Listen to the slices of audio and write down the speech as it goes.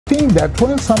think that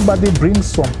when somebody brings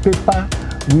some paper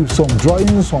with some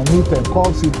drawings on it and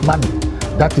calls it money,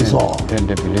 that is all. Then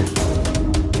they believe.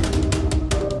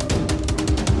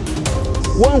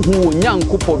 One who young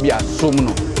couple be a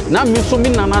sumno. Na me so me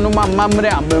nana no mamre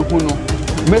amahu no.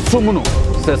 Me sumno.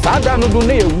 Se sada no do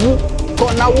na ewu ko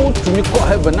na wo tumi ko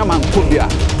heaven na man ko bia.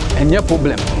 Any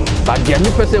problem. But the only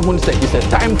person who say it's a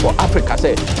time for Africa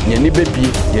say ye ni be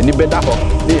bi, ye ni be da ho.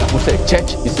 They who say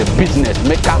church is a business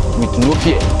maker with no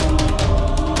fear.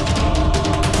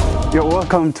 You're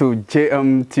welcome to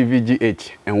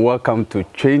JMTVGH and welcome to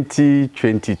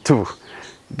 2022.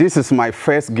 This is my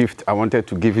first gift. I wanted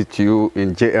to give it to you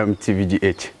in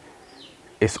JMTVGH.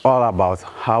 It's all about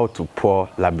how to pour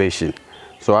libation.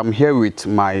 So I'm here with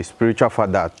my spiritual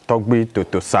father, Togbi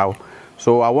Totosao.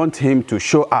 So I want him to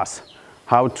show us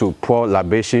how to pour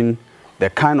libation, the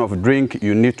kind of drink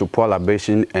you need to pour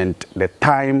libation, and the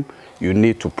time you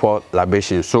need to pour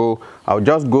libation. So I'll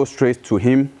just go straight to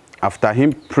him. After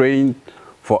him praying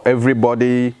for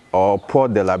everybody or pour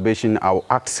the libation, I'll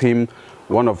ask him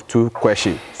one of two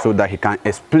questions so that he can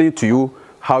explain to you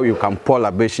how you can pour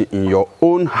libation in your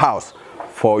own house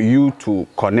for you to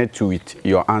connect with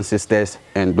your ancestors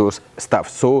and those stuff.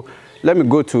 So let me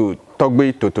go to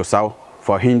Togbi Totosao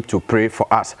for him to pray for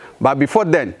us. But before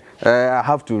then, I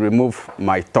have to remove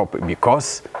my top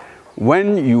because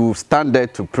when you stand there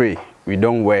to pray, we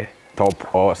don't wear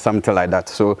top or something like that.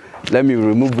 So let me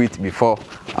remove it before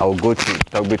I will go to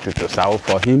Togbi Totosao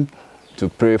for him to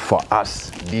pray for us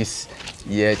this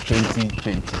year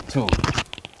 2022.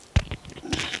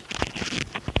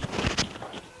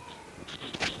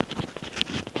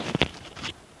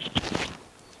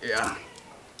 Yeah.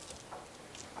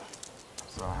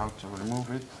 So I have to remove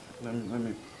it. Let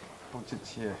me put it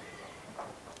here.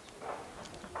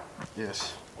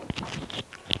 Yes.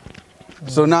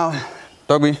 So now,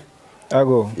 Togbi. I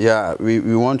go. Yeah,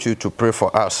 we want you to pray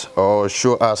for us or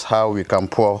show us how we can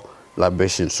pour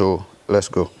libation. So let's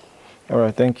go. All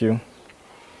right, thank you.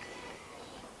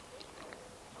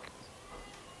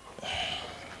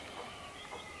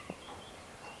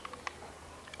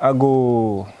 I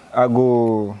go.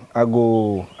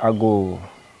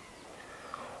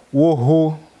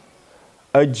 Woho,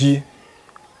 aji,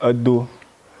 ado.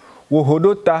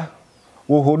 Wohodo ta,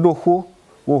 wohodo ho,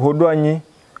 wohodo anyi.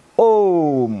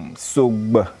 Oh,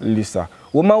 sogba lisa.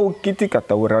 Woma wukiti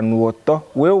kata waranu woto,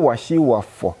 we washi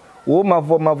wafo. Woma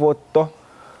mavo to.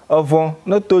 Avon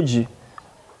na toji.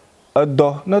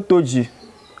 Ado na toji.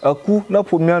 Aku na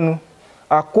pomianu.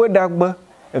 Akwe dagba,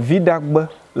 vidagba,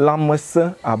 lamese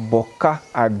aboka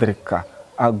adrika.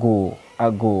 Ago.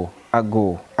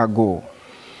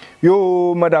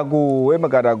 Yo madago,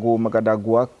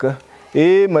 magadago aka.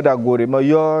 Madagore,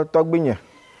 mayo togbinya.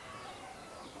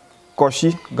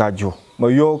 Koshi gajo.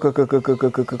 Mayo ke.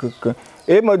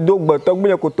 Madogba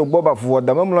togbinya kotobo ba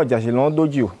voda mamlo jashilon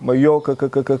doji. Mayo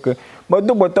ke.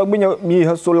 Madogba togbinya mi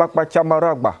hasola pa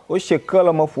chamaragba. O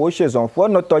shekala mafo o shezonfo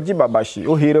no toji babashi.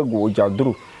 O hirego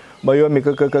jadru. Mayo mi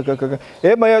ke.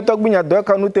 Mayo togbinya do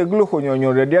kanu teglu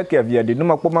khonyonyo redia ke aviade no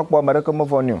makpo amaraka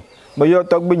mavonio. Mayo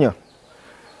togbinya.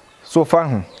 So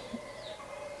far,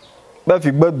 but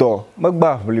if bedo,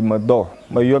 Magba, Mado,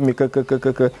 my yomi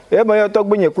keke. My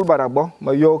togbinya kulbarabo,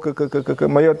 my yo keke,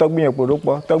 my togbinya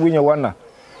product, togbinya wana,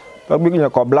 togbinya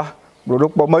cobla,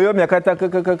 product, my yomi kata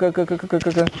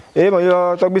keke. My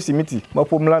yo togbisimiti, my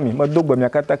pomlami, my dog, my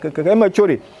kata keke, my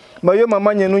chori, my yo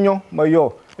mamanya nunyo, my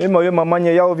yo, my yo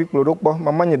mamanya yavi product,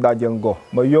 mamanya dajango,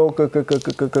 my yo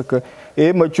keke,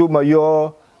 my chu, my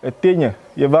yo, a tenya,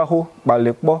 yevaho,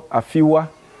 balekbo, afiwa.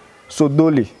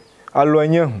 Sodoli,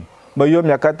 aloignan, mayo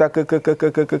miakata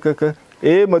keke,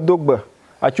 madogba,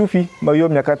 achufi, mayo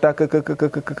miakata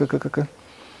keke,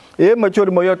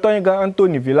 machori mayo tonga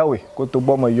Anthony Villawe,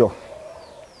 kotobo mayo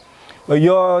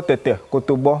tete,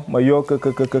 kotobo mayo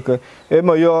keke,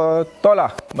 mayo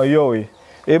tola, mayo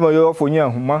mayo fonya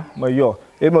huma,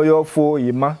 mayo fo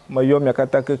yima, mayo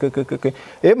miakata keke,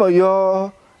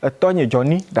 mayo Tony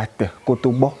Johnny, date,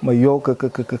 kotobo mayo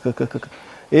keke.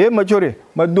 Majore,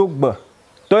 madogba,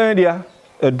 toendia,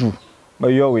 edu,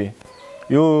 mayowe.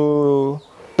 Yo,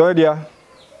 toendia,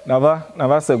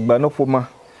 nava segba no poma.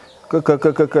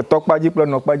 Tokpa jipla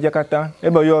no pa jakata.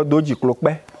 Mayo doji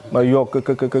klokpe. Mayo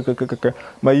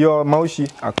mayo maushi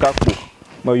akaku.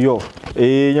 Mayo.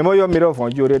 Nyamayo miro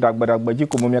fon jore dagba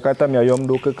jiko momiakata mi ayom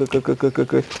do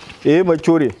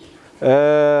machore.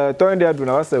 Toendia du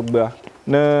nava segba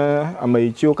na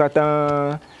amaichio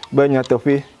kata banya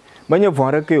tefe. Manya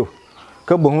vore keo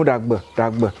ke bohu dagbe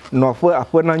no fe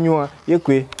ape na nyua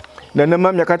yekwe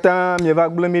nenema miakata mieva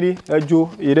gblemiri ejo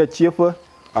ire chiefe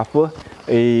ape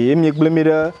mi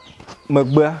gblemiri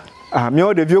megbe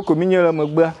Mio de vieux comme le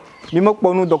megba. Mi mo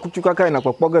kponu do kutu kaka na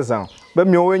kpokpo gezan. Be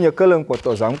mi o nye kele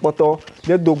nkpoto za nkpoto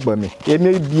de dogba mi. E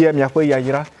mi bia mi afa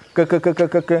yayira.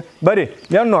 Bare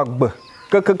mi anu agbe.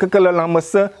 Le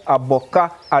lamese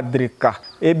aboka adrika.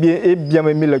 E bien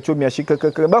mi le cho mi ashi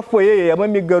ba fo ye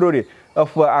mi garore.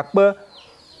 Afo akpe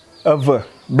eve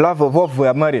blave vove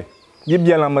amare. Yi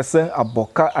bien lamese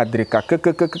aboka adrika.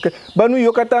 Ba nu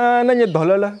yo kata na nye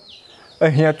dolala.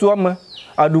 Ehia tu ama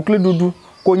adukle dudu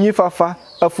konyi fafa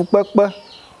afukpekpe.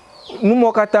 Nous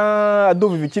mokata ado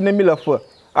vivichi ne mi le fo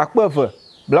akpeve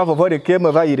blavo vo de ke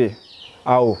me va yire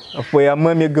awo fo ya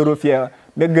ma mi gero fia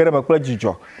me gere me kple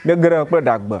jijo me gere me kple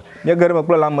dagbe me gere me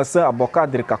kple lamese aboka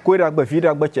drika ko dagbe vi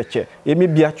dagbe cheche e mi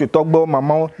bia chu togbo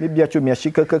mama mi bia chu mi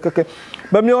ashike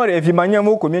ba mi ore vi manya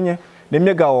mo ko menye ne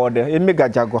mi ga ode e mi ga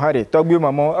jago hare togbo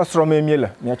mama asro me mi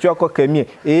le mi chu akoka mi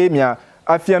e mi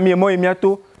afia mi mo mi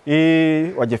ato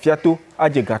e waje fiato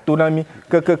aje gato na mi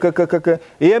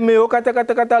e me o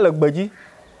kata le gbeji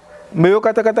me o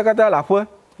kata la fo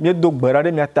mi do gbera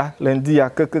de mi ata lendi ya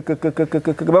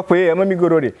ba fo e mi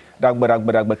gorore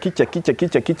dagba kiche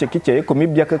e ko mi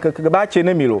bia ba che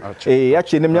ne mi lo e ya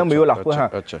che ne mi am yo la fo ha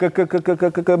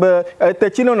ba te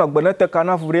chino no gbena te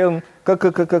kana fure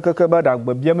ba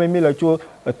dagba bia mi le chu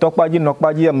tokpaji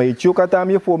nokpaji me chu kata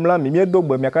mi fo mla mi do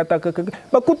gbe mi kata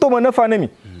ba kuto mo na fa ne mi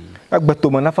agbeto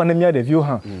na fa na mi de viu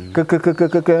ha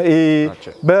e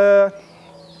be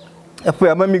apo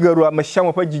ya mami garu am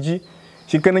shamo pa jiji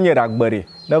shikana nye ragbere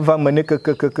na va mane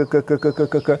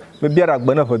me bia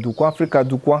ragbe na vadu ko Africa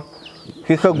du kwa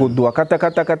keke godo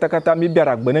kata mi bia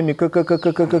ragbe na mi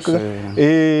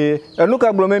e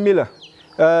anuka glome mi la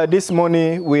this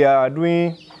morning we are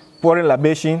doing pouring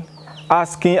libation,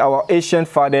 asking our ancient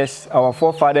fathers, our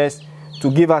forefathers to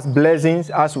give us blessings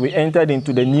as we entered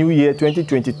into the new year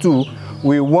 2022.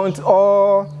 We want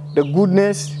all the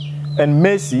goodness and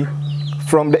mercy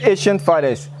from the ancient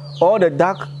fathers, all the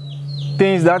dark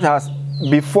things that has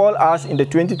befall us in the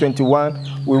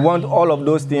 2021. We want all of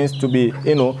those things to be,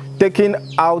 taken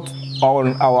out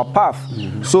on our path.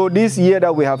 So this year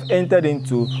that we have entered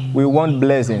into, we want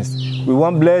blessings. We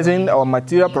want blessing, our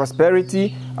material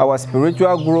prosperity, our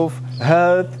spiritual growth,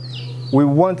 health. We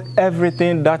want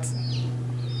everything that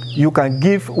you can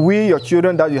give your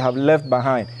children that you have left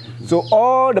behind. So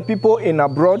all the people in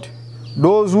abroad,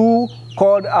 those who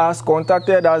called us,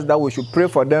 contacted us that we should pray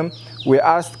for them, we're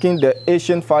asking the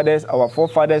ancient fathers, our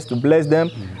forefathers, to bless them,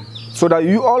 so that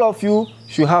all of you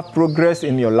should have progress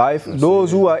in your life.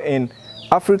 Those who are in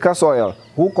Africa soil,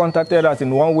 who contacted us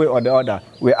in one way or the other,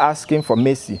 we're asking for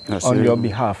mercy on your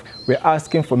behalf. We're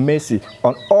asking for mercy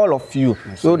on all of you,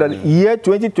 so that year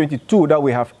 2022 that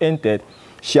we have entered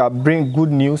shall bring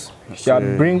good news, shall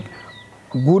bring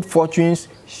good fortunes,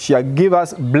 shall give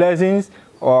us blessings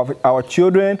of our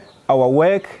children, our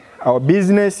work, our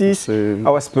businesses,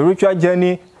 our spiritual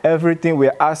journey, everything.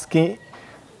 We're asking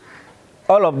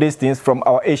all of these things from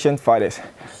our ancient fathers.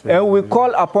 And we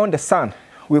call upon the sun,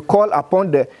 we call upon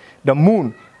the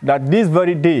moon, that this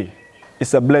very day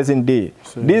is a blessing day.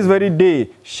 This very day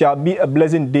shall be a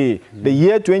blessing day. The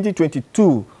year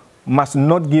 2022 must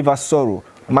not give us sorrow,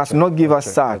 must not give us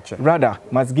sad, rather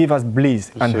must give us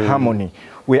bliss and harmony.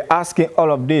 We're asking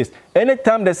all of this.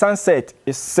 Anytime the sunset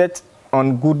is set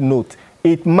on good note,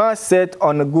 it must set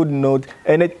on a good note.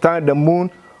 Anytime the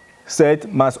moon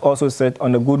set must also set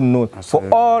on a good note for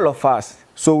all of us.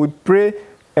 So we pray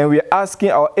and we're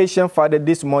asking our ancient Father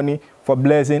this morning for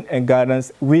blessing and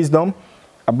guidance, wisdom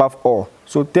above all.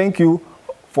 So thank you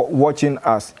for watching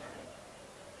us.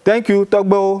 Thank you,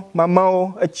 Togbo,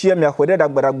 Mamao, a cheer, Yahweh,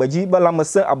 Dagbaji,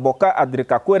 Balamasa, Aboka,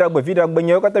 Adrika, Quera, Bavida,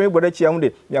 Banyoka,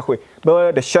 Chiamde, Yahweh,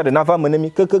 but the shadow Nava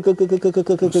Manemi.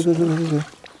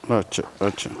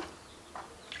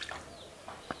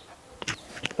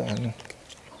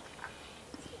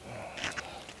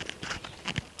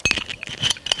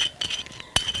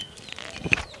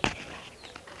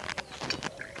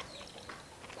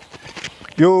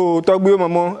 Yo, Togbo,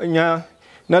 Mamma, Nya,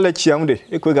 Nala Chiamde,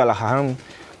 Equigala.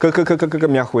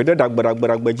 Miahwe da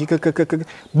dagbaji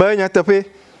banya tape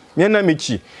nyana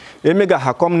michi emega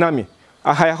hakom nami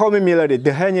aha ho mi la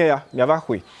de hanya ya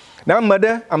miavahwe na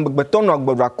mada ambegbeton no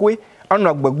agbadrakwe anu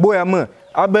agbegbo ya ma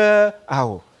abe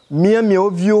aho mi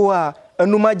ovio a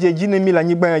anuma jeji ne mi la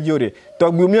nyigba ya jore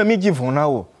togbu mi jivon na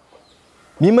wo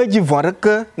mi ma jivon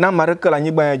reke na mareke la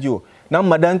nyigba ya jo na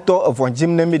mada nto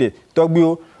avonjim ne mi de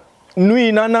togbu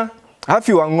nui nana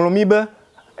hafi wa nglomi be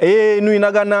nui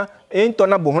nagana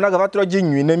entona bohona ga troji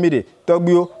nyu na mire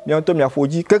togbio mi onto mi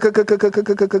afoji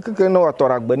no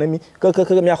atora gbe na mi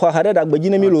mi akwa hada da gbeji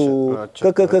na mi lo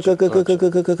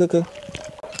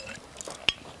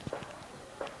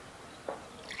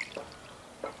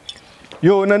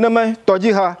Yo, Nanama,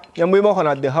 Tojiha, Yamimo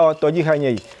Hana, the How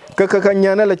Tojiha,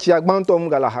 Kakanyana, la Chiagbantom,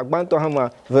 Gala, Hagbanto Hama,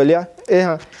 Velia,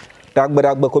 Eha,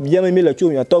 Dagbarak, Bakobiam,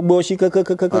 Milachu, Togboshi,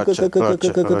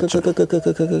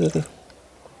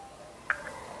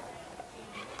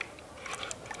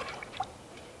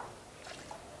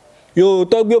 Yo,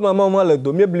 Togbo, Mamma, le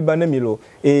Domia Blibanemilo,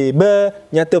 et Be,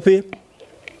 Nyatafe,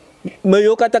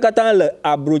 Mayo Katakatan, le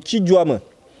Abrochi Juama,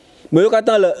 Mayo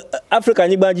Katan, le Africa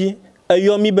Nibaji.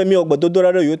 Yomi be mi ogbodo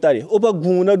dorare yotare o ba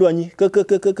gun na do anyi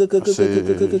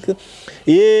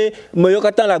e mo yo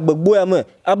katan la gbogbo ya mo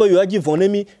abo yo aji fon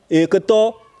mi e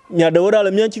keto nya de wora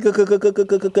le mi anchi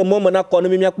mo na ko no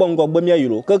mi akpo ngogbo mi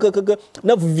ayiro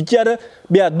na vivichare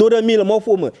bi adore mi le mo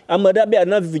fo mo amada bi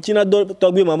na vivichi na do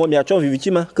togbe mamo mi acho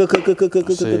vivichi ma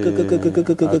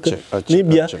ni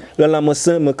bia le la mo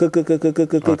san mo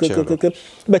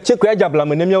be cheku ya jabla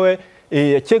mo ne mi we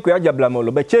e cheku ya jabla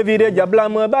lo be chevire jabla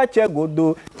mo ba che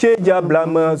godo che jabla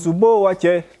mo zubo wa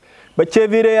che be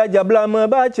chevire ya jabla mo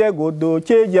ba che godo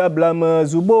che jabla mo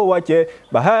zubo wa che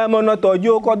ba ha mo no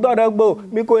tojo ko doragbo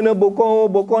mi ko ne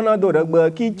boko na doragbo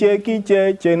kiche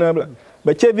che na bla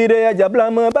be chevire ya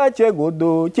jabla mo ba che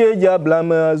godo che jabla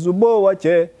mo zubo wa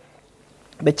che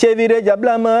be chevire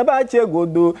jabla mo ba che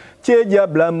godo che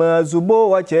jabla mo zubo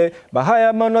wa che ba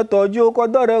ha mo no tojo ko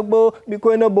doragbo mi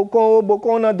ko ne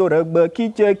boko na doragbo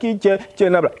kiche che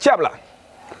na bla chabla.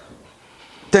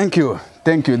 Thank you.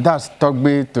 That's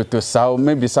Togbe Totosao.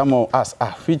 Maybe someone asks,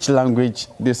 which language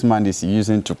this man is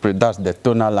using to pray? That's the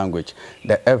tonal language,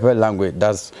 the Ever language.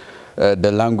 That's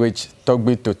the language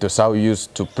Togbe Totosao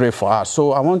used to pray for us.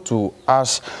 So I want to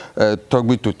ask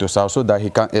Togbe Totosao so that he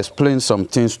can explain some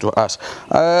things to us.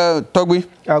 Togbe,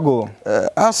 I'll go.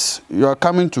 As you are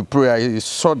coming to pray, I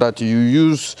saw that you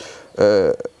use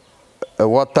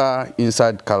water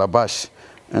inside calabash.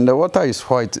 And the water is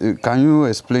white. Can you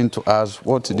explain to us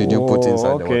what did you put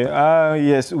inside the water?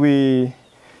 Yes,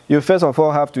 you first of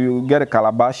all have to get a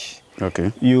calabash.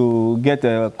 Okay. You get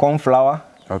a corn flour.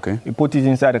 Okay. You put it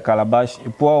inside the calabash.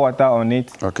 You pour water on it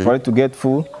for it to get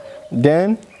full.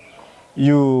 Then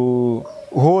you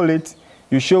hold it.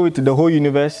 You show it to the whole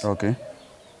universe. Okay.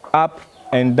 Up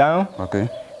and down. Okay.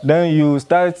 Then you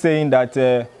start saying that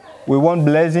we want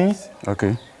blessings.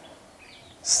 Okay.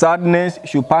 Sadness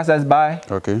should pass us by.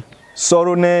 Okay.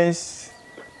 Sorrowness,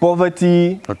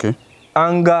 poverty, okay,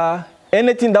 anger,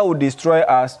 anything that would destroy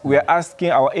us, we are asking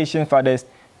our ancient fathers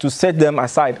to set them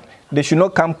aside. They should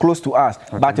not come close to us.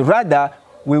 Okay. But rather,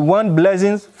 we want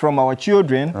blessings from our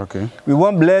children. Okay. We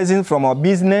want blessings from our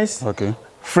business, okay,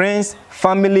 friends,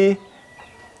 family,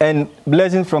 and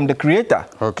blessings from the Creator.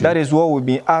 Okay. That is what we've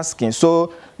been asking.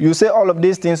 So you say all of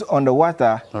these things on the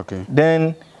water. Okay.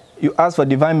 Then you ask for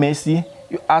divine mercy.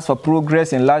 You ask for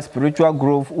progress in life, spiritual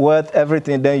growth, wealth,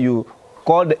 everything. Then you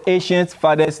call the ancient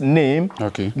father's name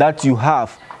that you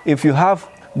have. If you have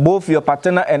both your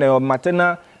paternal and your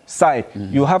maternal side,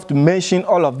 you have to mention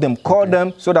all of them. Call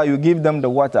them so that you give them the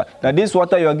water. That this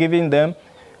water you are giving them,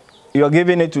 you are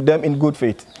giving it to them in good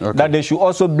faith. That they should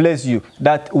also bless you.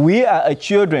 That we are a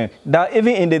children. That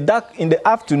even in the dark, in the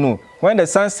afternoon, when the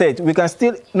sun sets, we can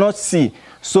still not see.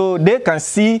 So they can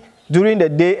see during the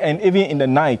day and even in the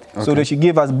night. So they should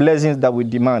give us blessings that we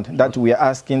demand, that we are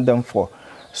asking them for.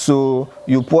 So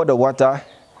you pour the water,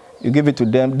 you give it to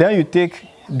them, then you take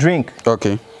drink.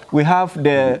 Okay. We have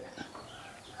the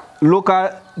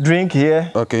local drink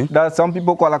here that some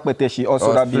people call akpeteshi,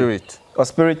 also that spirit. Or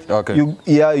spirit. Okay.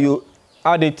 You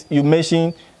add it, you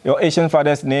mention your Asian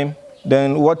father's name,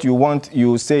 then what you want,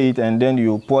 you say it, and then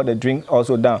you pour the drink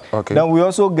also down. Okay. Then we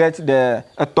also get the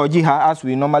tojiha, as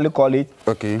we normally call it.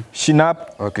 Okay.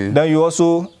 Shinap. Okay. Then you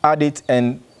also add it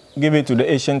and give it to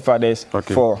the Asian fathers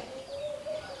for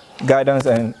guidance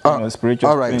and spiritual.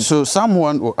 All right. Strength. So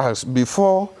someone will ask,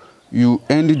 before you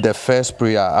ended the first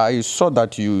prayer, I saw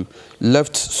that you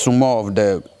left some more of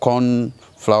the corn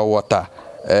flour water.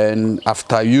 And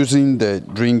after using the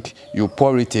drink, you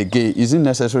pour it again. Is it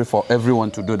necessary for everyone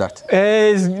to do that?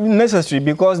 It's necessary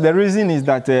because the reason is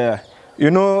that, the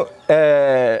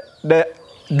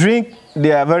drink,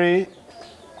 they are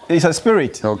it's a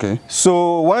spirit. Okay.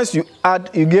 So once you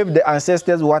give the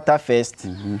ancestors water first,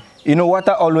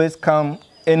 water always come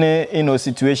any,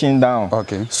 situation down.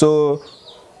 Okay. So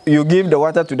you give the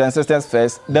water to the ancestors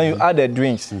first, then you add the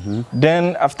drinks.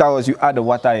 Then afterwards, you add the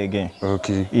water again.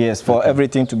 Okay. Yes, for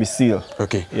everything to be sealed.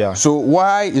 Okay. Yeah. So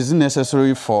why is it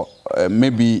necessary for,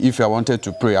 maybe if I wanted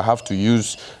to pray, I have to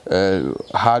use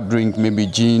hard drink, maybe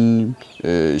gin,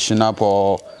 shinap,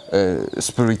 or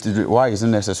spirit? Why is it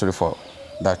necessary for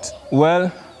that?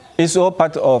 Well, it's all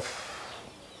part of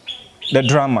the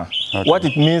drama. Okay. What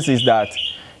it means is that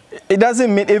It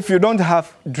doesn't mean if you don't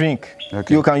have drink,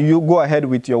 Okay. you can go ahead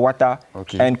with your water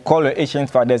and call your ancient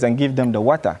fathers and give them the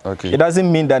water. It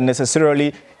doesn't mean that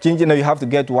necessarily you have to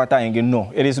get water and you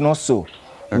know. It is not so.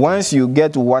 Once you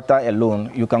get water alone,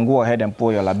 you can go ahead and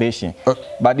pour your libation.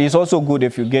 But it's also good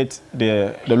if you get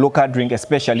the local drink,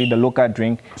 especially the local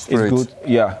drink. Spirit. It's good.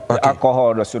 Yeah. The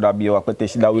alcohol or soda beer or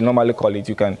that we normally call it,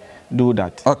 you can do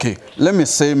that. Okay. Let me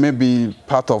say maybe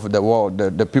part of the world,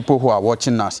 the people who are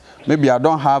watching us, maybe I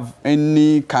don't have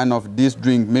any kind of this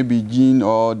drink, maybe gin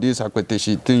or this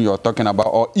akweteshi thing you're talking about,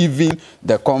 or even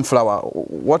the corn flour.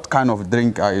 What kind of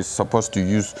drink are you supposed to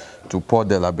use to pour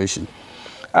the libation?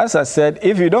 As I said,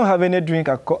 if you don't have any drink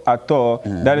at all,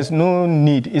 there is no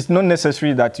need. It's not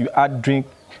necessary that you add drink.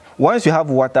 Once you have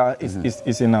water,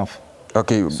 it's enough.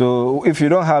 Okay. So if you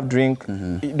don't have drink,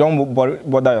 don't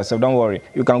bother yourself. Don't worry.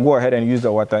 You can go ahead and use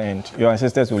the water, and your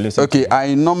ancestors will listen. Okay.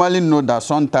 I normally know that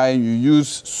sometimes you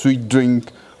use sweet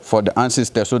drink for the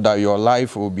ancestors so that your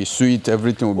life will be sweet,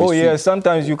 everything will be sweet. Oh, yes.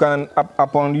 Sometimes you can,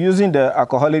 upon using the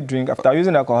alcoholic drink, after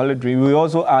using the alcoholic drink, we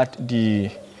also add the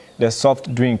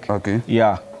soft drink. Okay.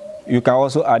 Yeah. You can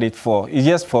also add it it's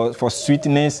just for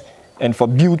sweetness and for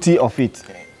beauty of it.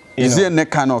 Is there any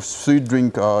kind of sweet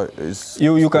drink?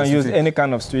 You can use any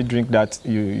kind of sweet drink that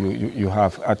you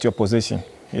have at your possession.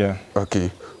 Yeah. Okay.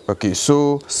 Okay.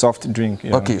 So soft drink.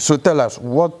 Yeah. Okay. So tell us,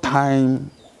 what time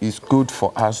is good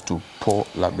for us to pour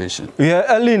libation? Yeah,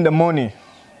 early in the morning.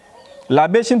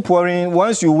 Libation pouring,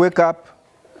 once you wake up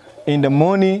in the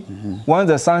morning, once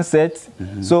the sun sets,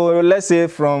 so let's say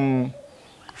from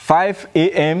 5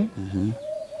 a.m.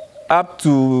 up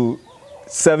to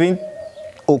 7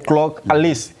 o'clock at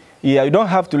least. Yeah, you don't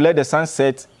have to let the sun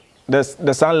set,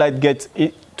 the sunlight get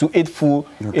to its full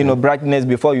brightness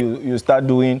before you start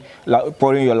doing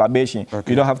pouring your libation.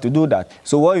 You don't have to do that.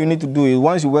 So what you need to do is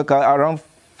once you wake up around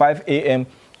 5 a.m.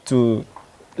 to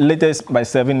latest by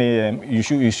 7 a.m.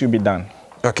 you should be done.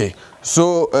 Okay.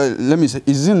 So let me say,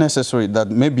 is it necessary that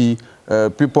maybe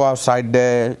people outside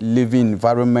there live in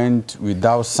environment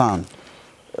without sun?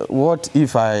 What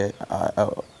if I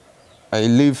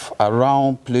live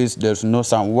around place there's no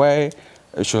sun? Where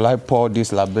should I pour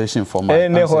this libation for my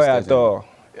Anywhere at all.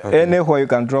 Okay. Anywhere you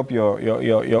can drop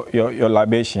your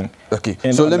libation. Okay.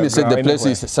 So let me say the place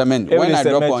is cement. When I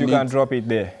drop on it, you can drop it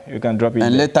there. You can drop it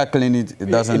and there. later clean it.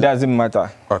 It doesn't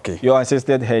matter. Okay. Your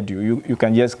ancestors heard you. You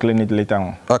can just clean it later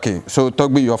on. Okay. So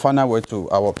Togbi, your final word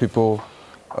to our people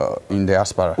in the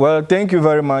diaspora. Well, thank you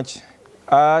very much.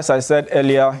 As I said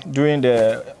earlier, during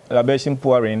the libation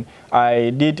pouring,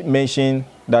 I did mention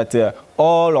that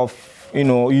all of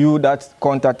you that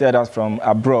contacted us from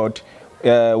abroad,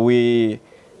 we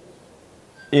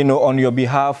on your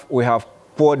behalf, we have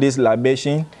poured this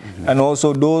libation, and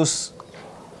also those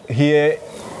here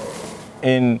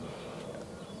in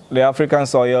the African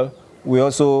soil, we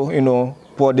also,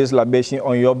 pour this libation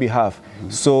on your behalf.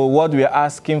 So what we are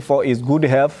asking for is good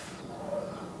health,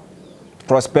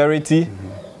 prosperity,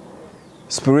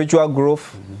 spiritual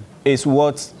growth is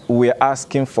what we are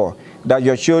asking for. That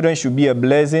your children should be a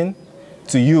blessing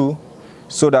to you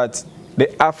so that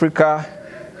the Africa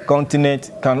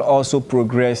continent can also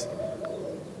progress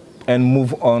and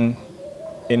move on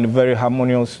in a very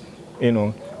harmonious,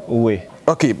 way.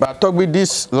 Okay, but talk with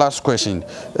this last question.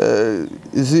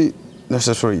 Is it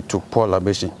necessary to pour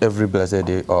libation every blessed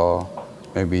day, or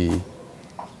maybe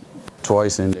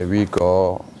twice in the week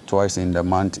or twice in the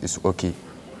month is okay?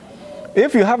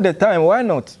 If you have the time, why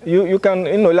not? You can,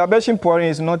 libation pouring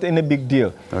is not any big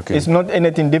deal. Okay. It's not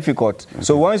anything difficult. Okay.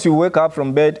 So once you wake up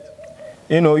from bed,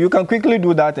 you can quickly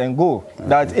do that and go. Okay.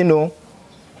 That,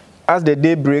 as the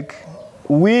day break,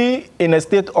 we in a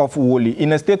state of woli,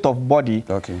 in a state of body,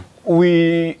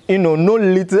 we, know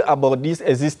little about this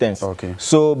existence. Okay.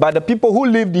 So, but the people who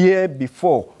lived here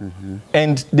before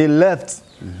and they left,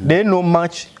 they know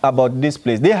much about this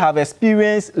place. They have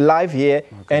experienced life here,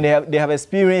 and they have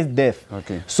experienced death.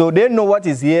 Okay. So they know what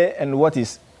is here and what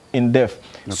is in death.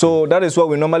 Okay. So that is what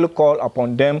we normally call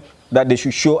upon them, that they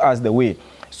should show us the way.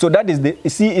 So that is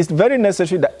it's very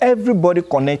necessary that everybody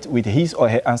connect with his or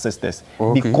her ancestors.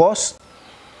 Okay. Because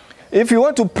if you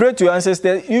want to pray to your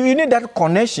ancestors, you need that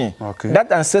connection, that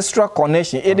ancestral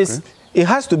connection. It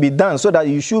has to be done so that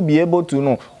you should be able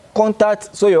to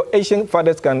contact, so your ancient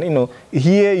fathers can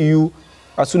hear you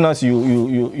as soon as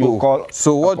you call.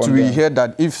 So what we hear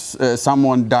that if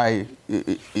someone die,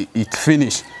 it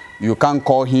finished. You can't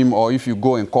call him, or if you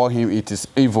go and call him, it is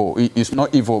evil. It's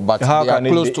not evil, but how they are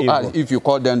close to evil? us. If you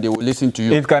call them, they will listen to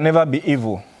you. It can never be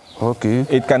evil. Okay.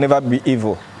 It can never be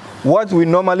evil. What we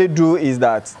normally do is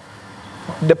that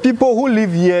the people who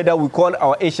live here that we call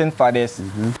our ancient fathers,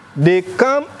 They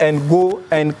come and go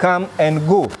and come and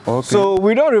go. Okay. So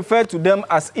we don't refer to them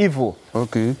as evil.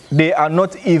 Okay. They are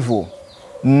not evil.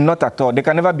 Not at all. They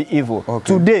can never be evil.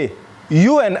 Okay. Today,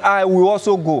 you and I will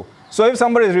also go. So if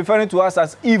somebody is referring to us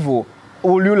as evil,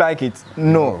 will you like it?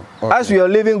 No. Okay. As we are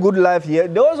living good life here,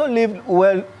 they also live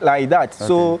well like that. Okay.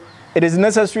 So it is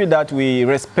necessary that we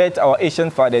respect our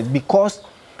ancient fathers, because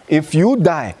if you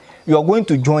die, you are going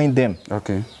to join them.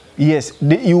 Okay. Yes,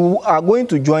 you are going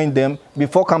to join them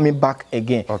before coming back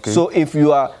again. Okay. So if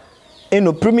you are,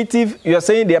 primitive, you are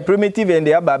saying they are primitive and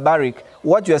they are barbaric.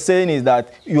 What you are saying is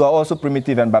that you are also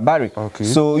primitive and barbaric. Okay.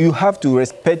 So you have to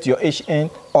respect your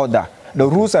ancient order. The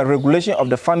rules and regulation of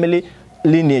the family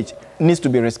lineage needs to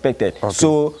be respected. Okay.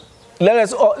 So let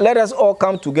us all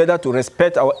come together to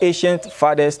respect our ancient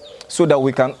fathers so that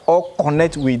we can all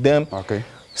connect with them. Okay.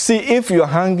 See, if you're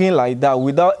hanging like that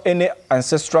without any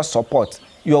ancestral support,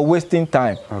 you're wasting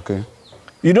time. Okay.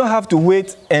 You don't have to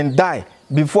wait and die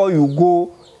before you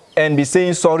go and be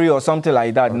saying sorry or something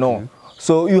like that. Okay. No.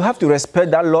 So you have to respect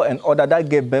that law and order that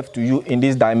gave birth to you in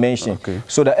this dimension. Okay.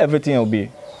 So that everything will be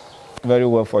very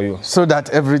well for you. So that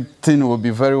everything will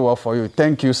be very well for you.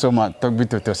 Thank you so much, Togbi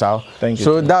Totosao. Thank you.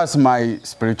 So that's my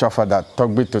spiritual father,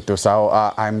 Togbi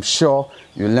Totosao. I'm sure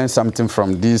you learned something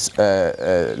from this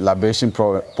libation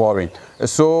pouring.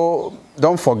 So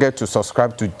don't forget to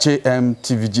subscribe to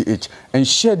JMTVGH and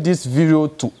share this video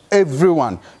to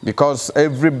everyone, because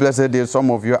every blessed day some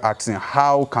of you are asking,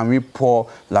 how can we pour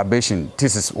libation?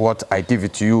 This is what I give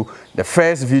it to you. The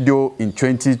first video in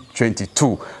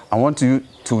 2022. I want you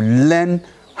to learn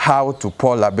how to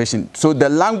pour libation. So the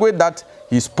language that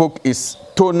he spoke is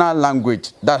tonal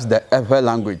language. That's the Ewe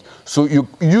language. So you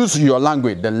use your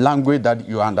language, the language that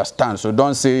you understand. So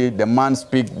don't say the man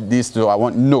speak this, so I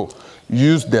want. No.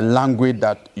 Use the language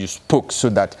that you spoke so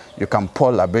that you can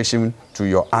pour libation to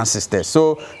your ancestors.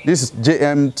 So this is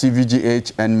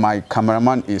JMTVGH, and my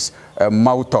cameraman is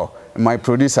Mauto, my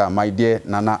producer, my dear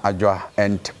Nana Adjoa,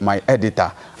 and my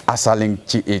editor, Asaling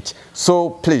GH. So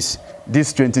please,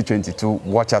 this 2022,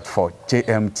 watch out for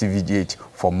JMTVGH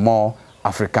for more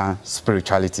African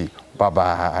spirituality.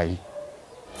 Bye-bye.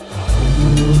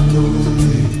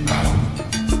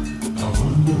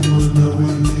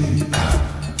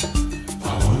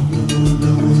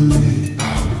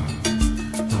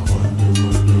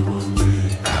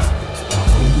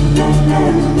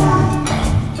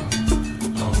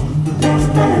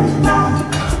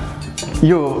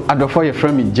 Yo, adofo ye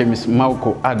frame me James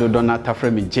Mauko, adodonata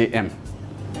frame me JM.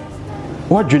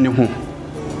 What do you know?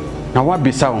 Na wa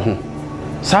bisa ho.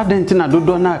 Sa denti na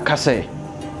dodo na kase.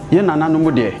 Ye nana no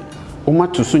mu de. O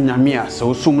matusu nyame a se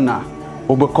osum na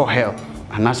obekọ hell,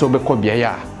 anase obekọ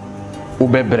biaya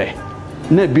obebre.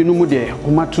 Na binu mu de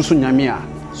o matusu nyame a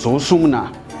se osum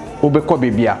na obekọ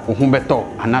bebia ohun beto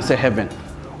anase heaven.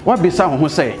 Wa bisa ho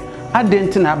se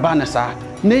adenti na ba na sa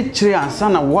na chire ansa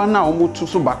na wana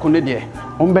omutusu bako ne de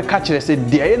ombeka chire se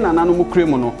de ye nana no mu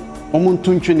kremu no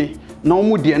omuntwentwene na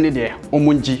omu de ne de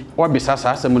omunji. Wa bisa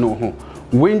sa asem no ho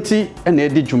wenti ena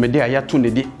edi dwumede ayato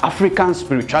ne di African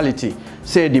spirituality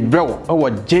say the brew our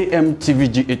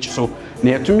JMTVGH. so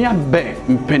na yetumi abe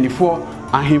mpanifo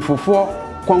ahemfofo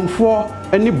kwamfo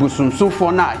ani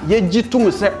busunsofo na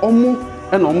yegitum se omu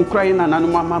ena omu kraye na nanu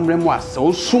mamre mu asa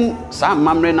osum sa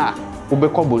mamre na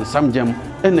obekọ bonsam jam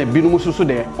ena binum susu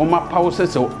de oma pawo se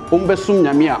ombesum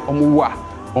nyame a omuwa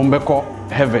ombekọ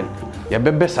heaven. Ya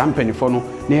bebe sa mpanifo no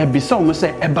na ya bisa omu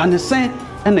se ebanesen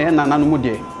ena ye nananu mu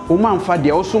de Uma mfa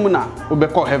dia osum na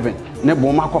obekọ heaven, ne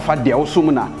bo ma kofa dia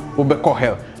osum na obekọ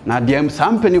hell. Na dia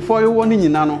sa mpanifo ye woni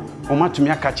nyina no omatumi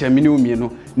aka kire me ne umie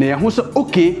no na ye ho so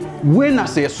okay we na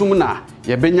se esum na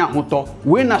ye benya hoto,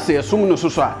 we na se esum no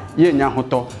soso a ye nya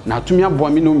hoto na atumi aboa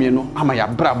me ne umie no ama ya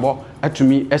brabo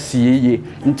atumi asiyeye.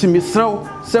 Ntimi srew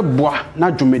se boa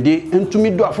na dwumede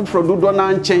ntumi do afoforo dodo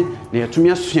na nchen na ye tumi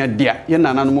asua dia ye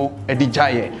nanano mo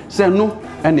edijaye se no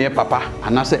ene ye papa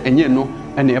anase enye no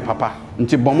ene ye papa.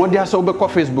 Nti bomodi asa obekọ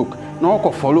Facebook na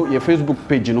okọ follow your Facebook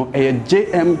page no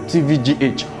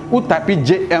JMTVGH. U type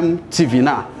JMTV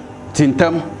na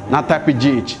tintam na type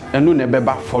GH enu na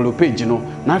beba follow page no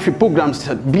na fi programs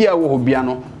bia wo bia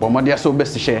no bomodi asa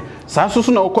obesi share sa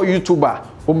so na okọ YouTube a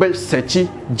obe search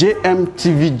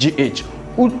JMTVGH.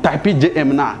 U type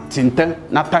JM na tintam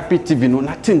na type TV no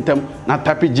na tintam na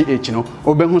type GH no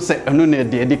obe hu se enu na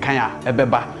de kan a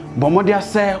ebeba bomodi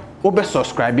asa obe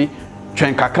subscribe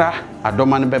twen kakra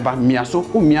adoma ne beba miaso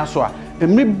o miaso a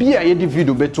emre bia ye di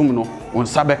video betum no on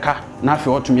sabeka na afi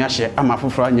otumi ahye ama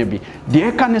foforo anya bi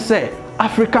de ka ne se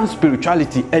African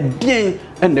spirituality edien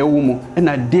ena ewumu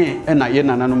ena den ena ye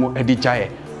nanano mo edijaye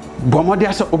bomodi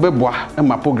ase obeboa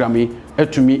ema program yi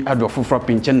atumi ado foforo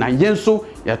pinche na yenso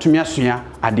yatumi asua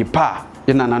ade pa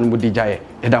ye nananom di gyae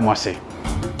eda mo ase